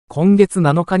今月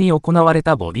7日に行われ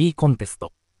たボディコンテス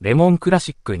ト、レモンクラ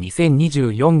シック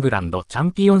2024グランドチャ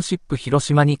ンピオンシップ広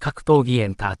島に格闘技エ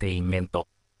ンターテインメント、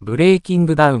ブレイキン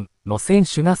グダウンの選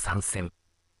手が参戦。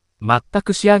全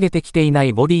く仕上げてきていな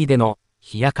いボディでの、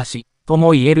冷やかし、と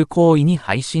も言える行為に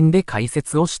配信で解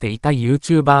説をしていた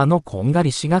YouTuber のこんが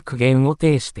り氏が苦言を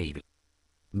呈している。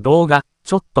動画、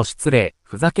ちょっと失礼、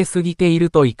ふざけすぎてい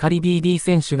ると怒り BD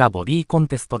選手がボディコン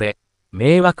テストで、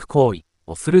迷惑行為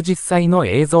をする実際の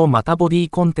映像またボディ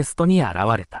コンテストに現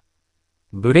れた。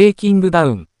ブレイキングダ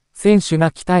ウン、選手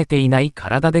が鍛えていない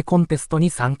体でコンテストに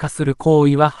参加する行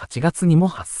為は8月にも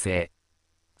発生。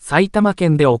埼玉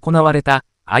県で行われた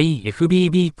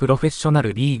IFBB プロフェッショナ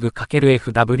ルリーグ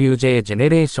 ×FWJ ジェネ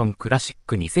レーションクラシッ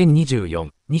ク2024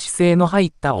に姿勢の入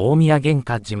った大宮原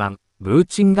価自慢、ブー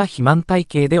チンが肥満体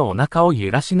型でお腹を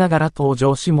揺らしながら登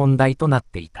場し問題となっ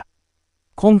ていた。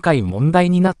今回問題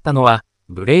になったのは、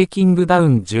ブレイキングダウ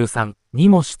ン13に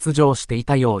も出場してい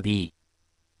たよう D。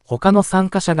他の参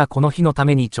加者がこの日のた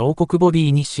めに彫刻ボデ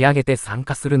ィに仕上げて参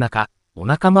加する中、お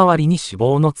腹周りに脂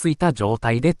肪のついた状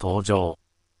態で登場。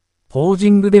ポージ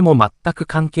ングでも全く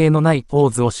関係のないポー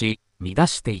ズをし、乱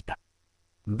していた。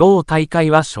同大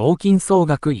会は賞金総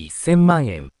額1000万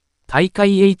円。大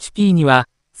会 HP には、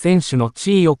選手の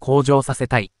地位を向上させ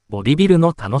たい、ボディビル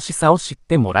の楽しさを知っ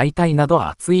てもらいたいなど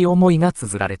熱い思いが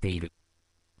綴られている。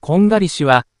こんがり氏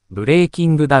は、ブレイキ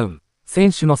ングダウン、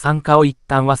選手の参加を一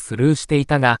旦はスルーしてい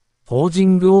たが、ポージ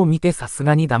ングを見てさす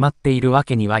がに黙っているわ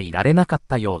けにはいられなかっ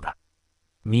たようだ。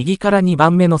右から2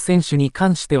番目の選手に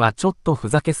関してはちょっとふ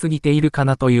ざけすぎているか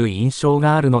なという印象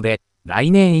があるので、来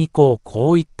年以降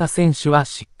こういった選手は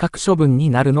失格処分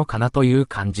になるのかなという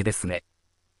感じですね。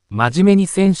真面目に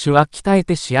選手は鍛え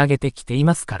て仕上げてきてい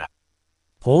ますから。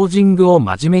ポージングを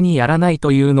真面目にやらない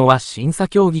というのは審査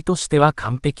競技としては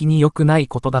完璧に良くない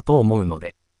ことだと思うの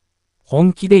で、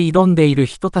本気で挑んでいる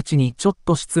人たちにちょっ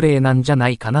と失礼なんじゃな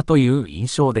いかなという印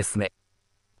象ですね。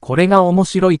これが面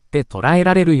白いって捉え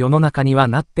られる世の中には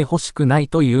なってほしくない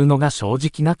というのが正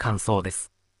直な感想で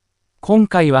す。今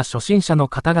回は初心者の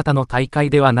方々の大会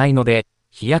ではないので、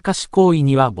冷やかし行為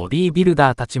にはボディービル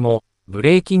ダーたちも、ブ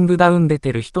レイキングダウン出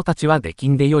てる人たちはでき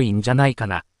んで良いんじゃないか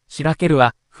な。しらける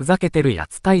わ、ふざけてるや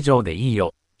つ退場でいい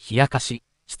よ。冷やかし、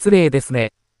失礼です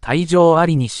ね。退場あ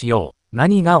りにしよう。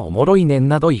何がおもろいねん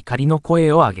など怒りの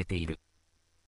声を上げている。